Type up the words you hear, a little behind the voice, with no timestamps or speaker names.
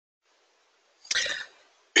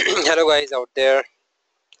Hello guys out there.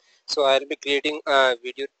 So I'll be creating a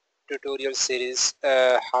video tutorial series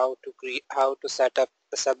how to set up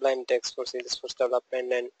the Sublime text for Salesforce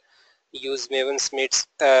development and use MavensMate's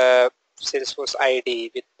Salesforce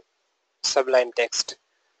ID with Sublime text.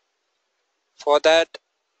 For that,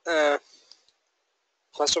 uh,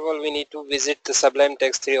 first of all we need to visit the Sublime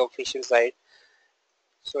Text 3 official site.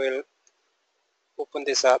 So I'll open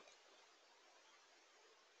this up.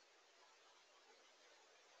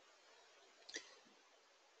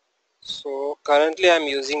 So currently I'm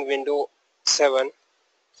using Windows 7.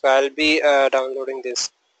 So I'll be downloading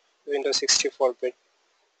this Windows 64-bit.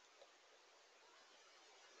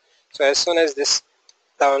 So as soon as this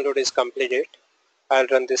download is completed, I'll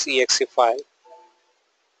run this exe file.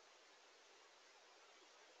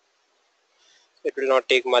 It will not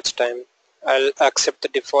take much time. I'll accept the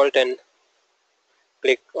default and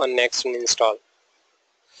click on next and install.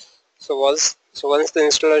 So once the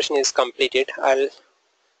installation is completed, I'll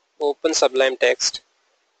open Sublime Text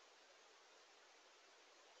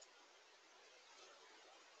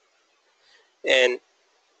and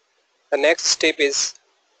the next step is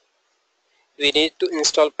we need to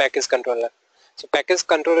install package controller. So package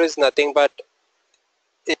controller is nothing but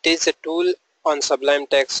it is a tool on Sublime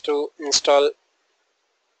Text to install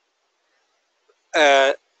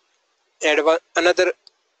uh, another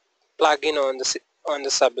plugin on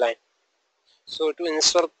the Sublime. So to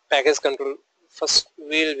install package control, first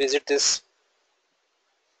we'll visit this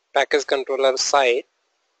package controller site,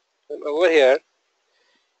 and over here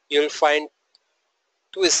you'll find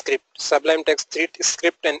two scripts, Sublime Text 3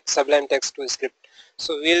 script and Sublime Text 2 script.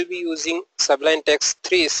 So we'll be using Sublime Text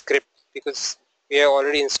 3 script because we have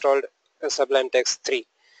already installed a Sublime Text 3.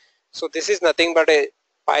 So this is nothing but a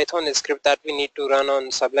Python script that we need to run on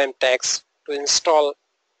Sublime Text to install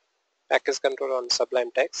package controller on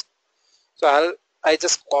Sublime Text. So I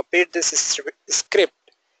just copied this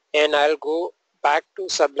script and I'll go back to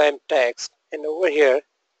Sublime Text, and over here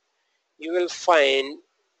you will find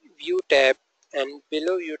View tab, and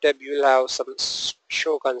below View tab you will have some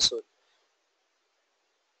Show Console.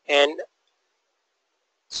 And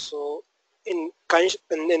so in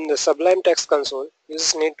the Sublime Text Console, you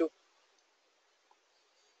just need to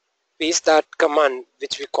paste that command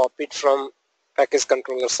which we copied from package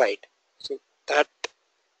controller site. So that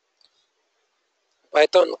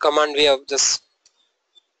Python command we have just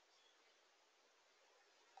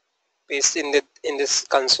paste in this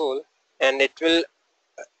console, and it will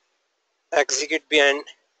execute behind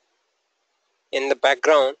in the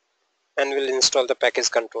background and will install the package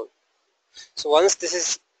control. So once this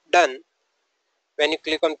is done, when you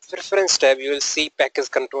click on Preference tab, you will see package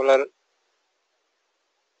controller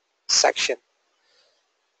section.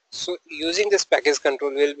 So using this package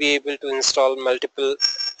control, we'll be able to install multiple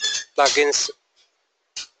plugins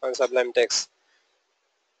on Sublime Text.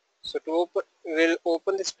 So we'll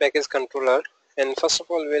open this package controller, and first of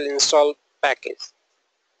all we'll install package.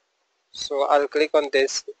 So I'll click on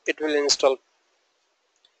this. It will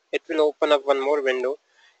open up one more window,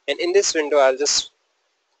 and in this window I'll just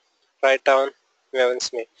write down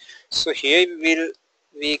MavensMate. So here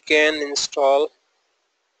we can install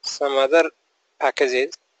some other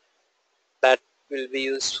packages that will be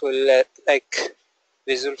useful, like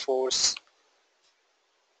Visual Force,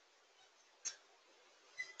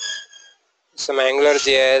 some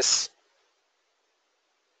AngularJS,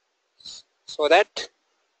 so that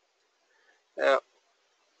uh,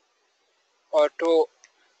 auto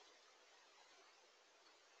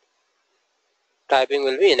typing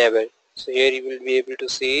will be enabled. So here you will be able to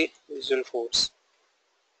see Visual Force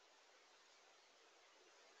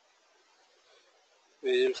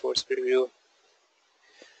preview.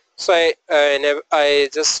 So I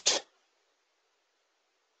just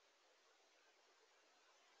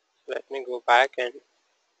let me go back and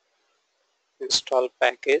install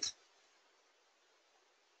package.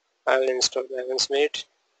 I'll install MavensMate.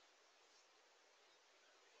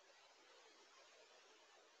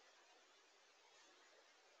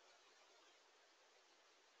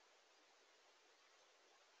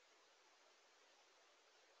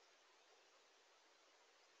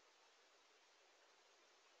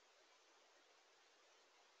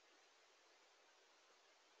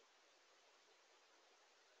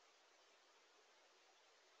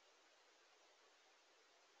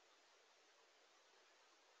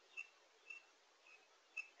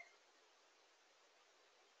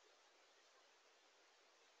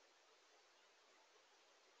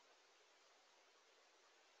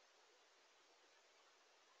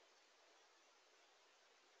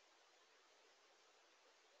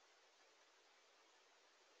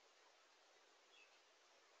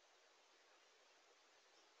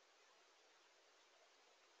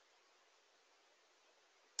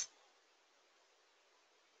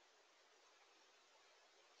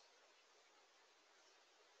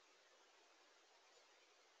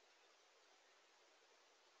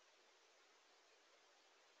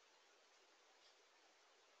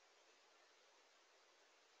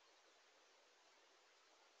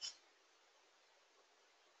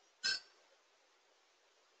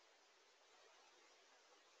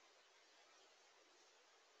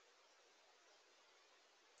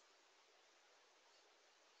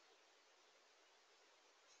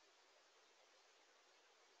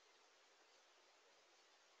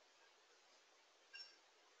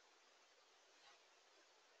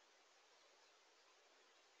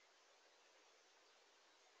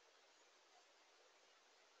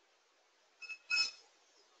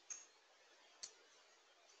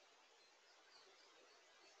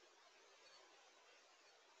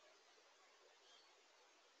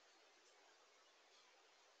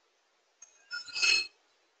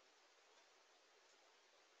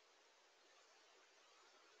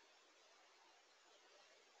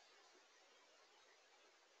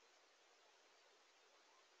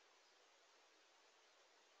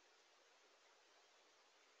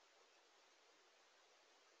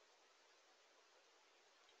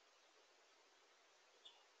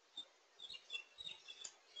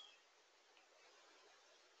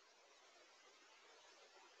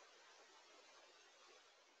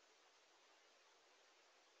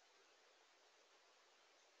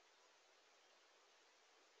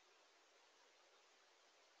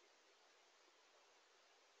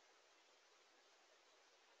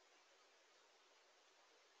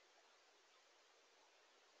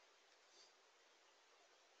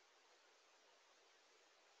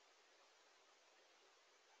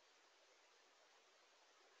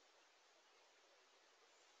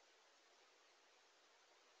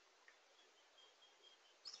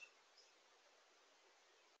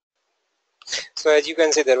 So as you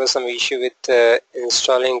can see, there was some issue with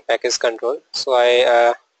installing package control. So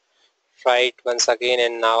I try it once again,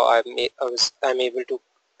 and now I'm able to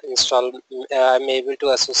install. I'm able to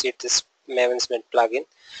associate this MavensMate plugin.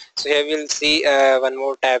 So here we'll see one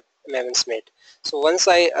more tab, MavensMate. So once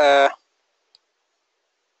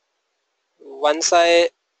I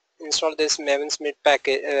install this MavensMate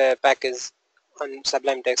package on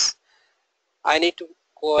Sublime Text, I need to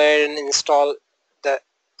go ahead and install the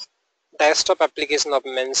desktop application of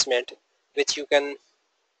MavensMate, which you can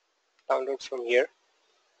download from here.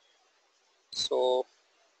 So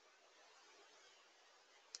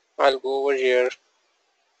I'll go over here,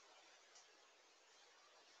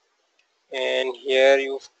 and here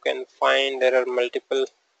you can find there are multiple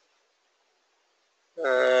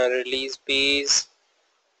release base.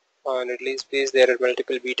 On release base there are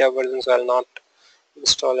multiple beta versions, so I'll not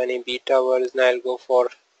install any beta version. I'll go for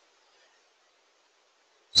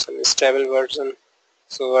some stable version.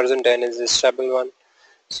 So version 10 is the stable one.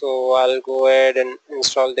 So I'll go ahead and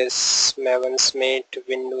install this MavensMate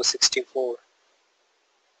Windows 64.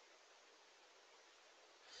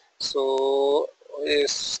 So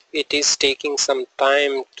it is taking some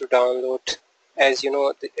time to download. As you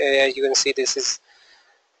know, as you can see, this is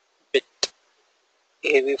bit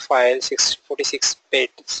heavy file, 646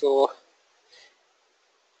 bit. So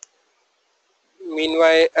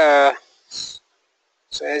meanwhile,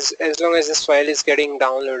 so as long as this file is getting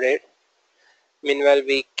downloaded, meanwhile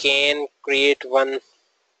we can create one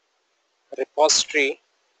repository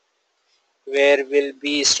where we'll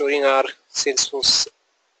be storing our Salesforce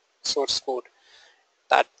source code.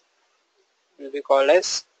 That will be called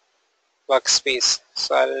as Workspace.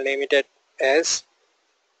 So I'll name it as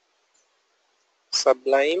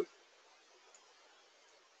Sublime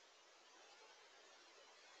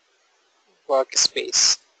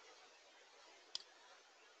Workspace.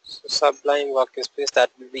 So Sublime Workspace,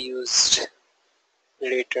 that will be used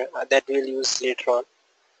later. That we'll use later on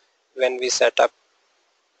when we set up.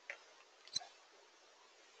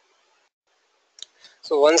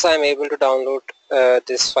 So once I'm able to download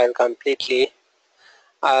this file completely,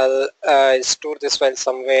 I'll store this file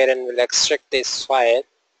somewhere and will extract this file.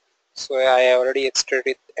 So I already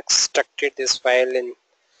extracted this file in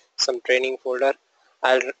some training folder.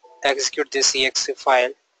 I'll execute this exe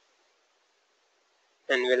file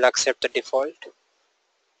and will accept the default.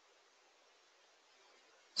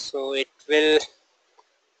 So it will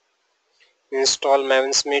install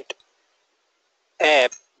MavensMate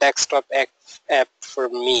app, desktop app for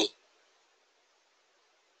me.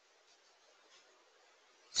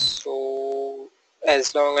 So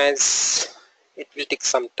as long as it will take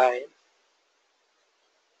some time.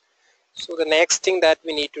 So the next thing that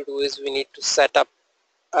we need to do is we need to set up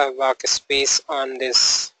a workspace on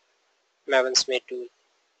this MavensMate tool.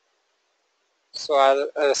 So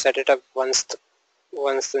I'll set it up once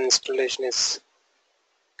the installation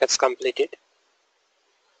gets completed.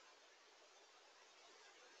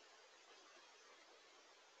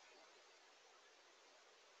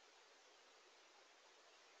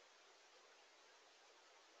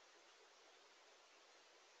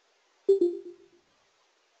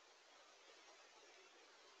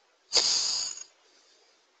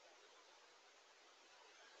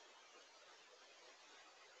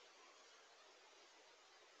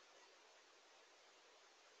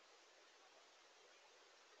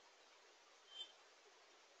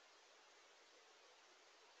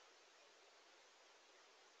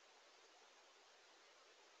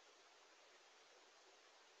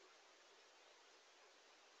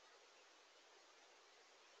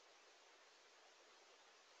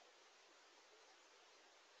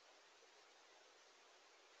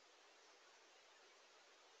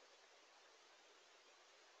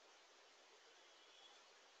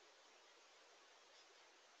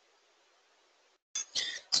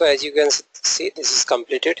 So as you can see, this is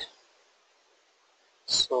completed.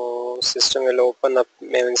 So system will open up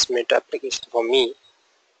MavensMate application for me.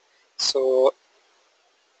 So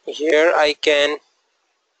here I can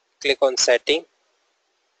click on setting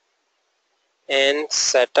and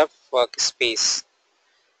set up workspace.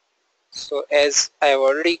 So as I have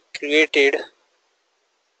already created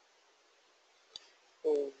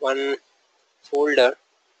one folder,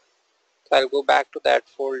 so I'll go back to that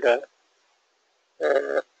folder.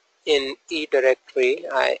 In E directory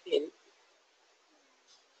I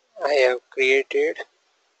have created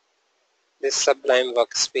this Sublime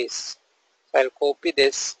workspace. So I'll copy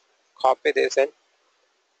this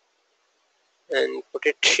and put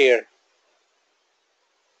it here.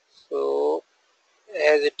 So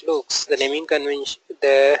as it looks, the naming convention,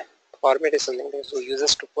 the format is something like so.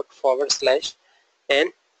 Users to put /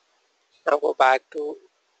 and Now go back to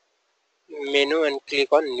menu and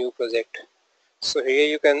click on new project. So here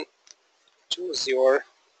you can choose your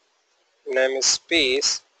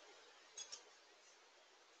namespace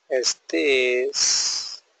as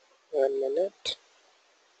this. 1 minute.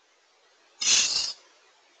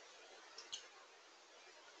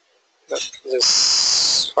 Not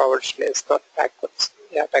this forward slash, not backwards.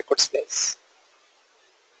 Yeah, backwards slash.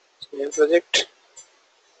 New project.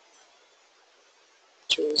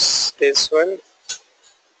 Choose this one.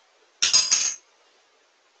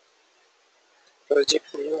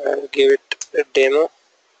 Project name. I'll give it a demo.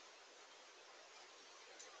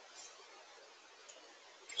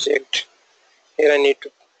 Project. Here I need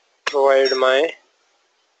to provide uh,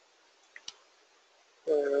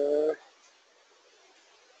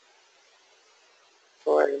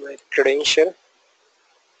 my credential,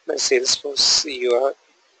 my Salesforce URL.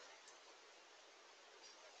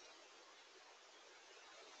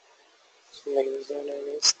 My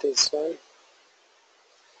username is this one.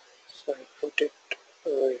 So I put it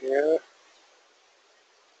over here.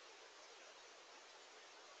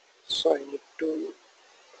 So I need to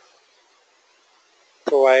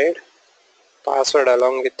provide password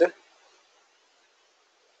along with the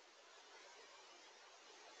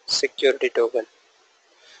security token.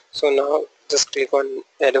 So now just click on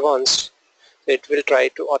advanced. It will try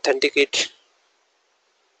to authenticate.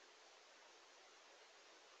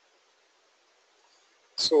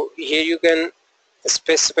 So here you can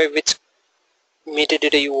specify which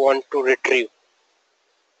metadata you want to retrieve.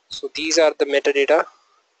 So these are the metadata.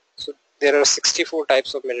 So there are 64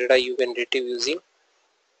 types of metadata you can retrieve using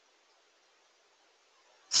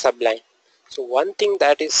Sublime. So one thing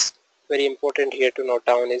that is very important here to note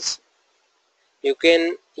down is you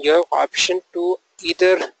have option to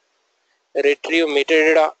either retrieve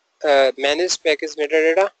metadata, manage package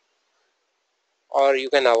metadata, or you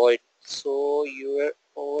can avoid. So you are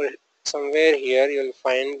over somewhere here you will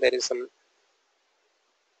find there is some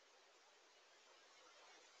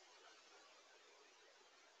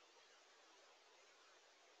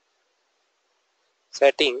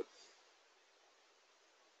setting.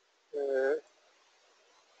 uh,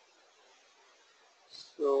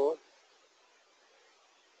 so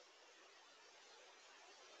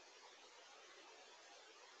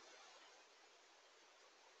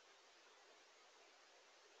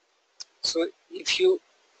so if you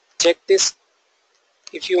check this,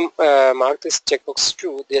 if you mark this checkbox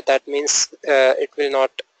true, that means it will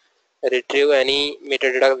not retrieve any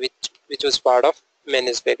metadata which was part of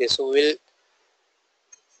managed package. So we'll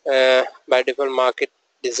by default mark it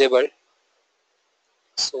disabled.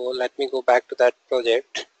 So let me go back to that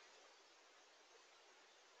project,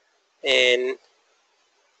 and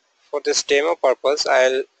for this demo purpose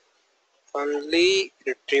I'll only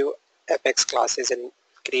retrieve Apex classes and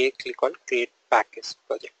click on create package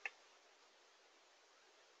project.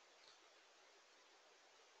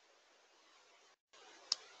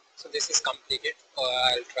 So this is completed.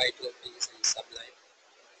 I'll try to open this in Sublime.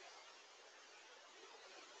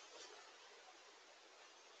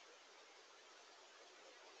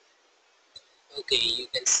 Okay, you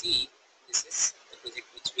can see this is the project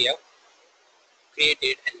which we have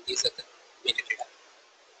created, and these are the metadata.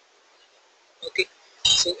 Okay,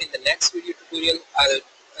 so in the next video tutorial I'll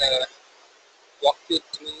walk you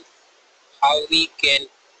through how we can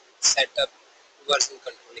set up version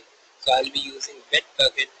controlling. So I'll be using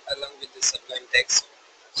Bitbucket along with the Sublime text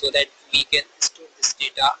so that we can store this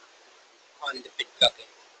data on the Bitbucket.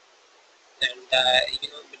 And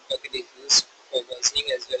Bitbucket is used for versioning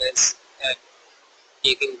as well as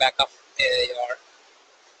taking backup your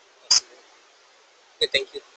personal. Okay, thank you.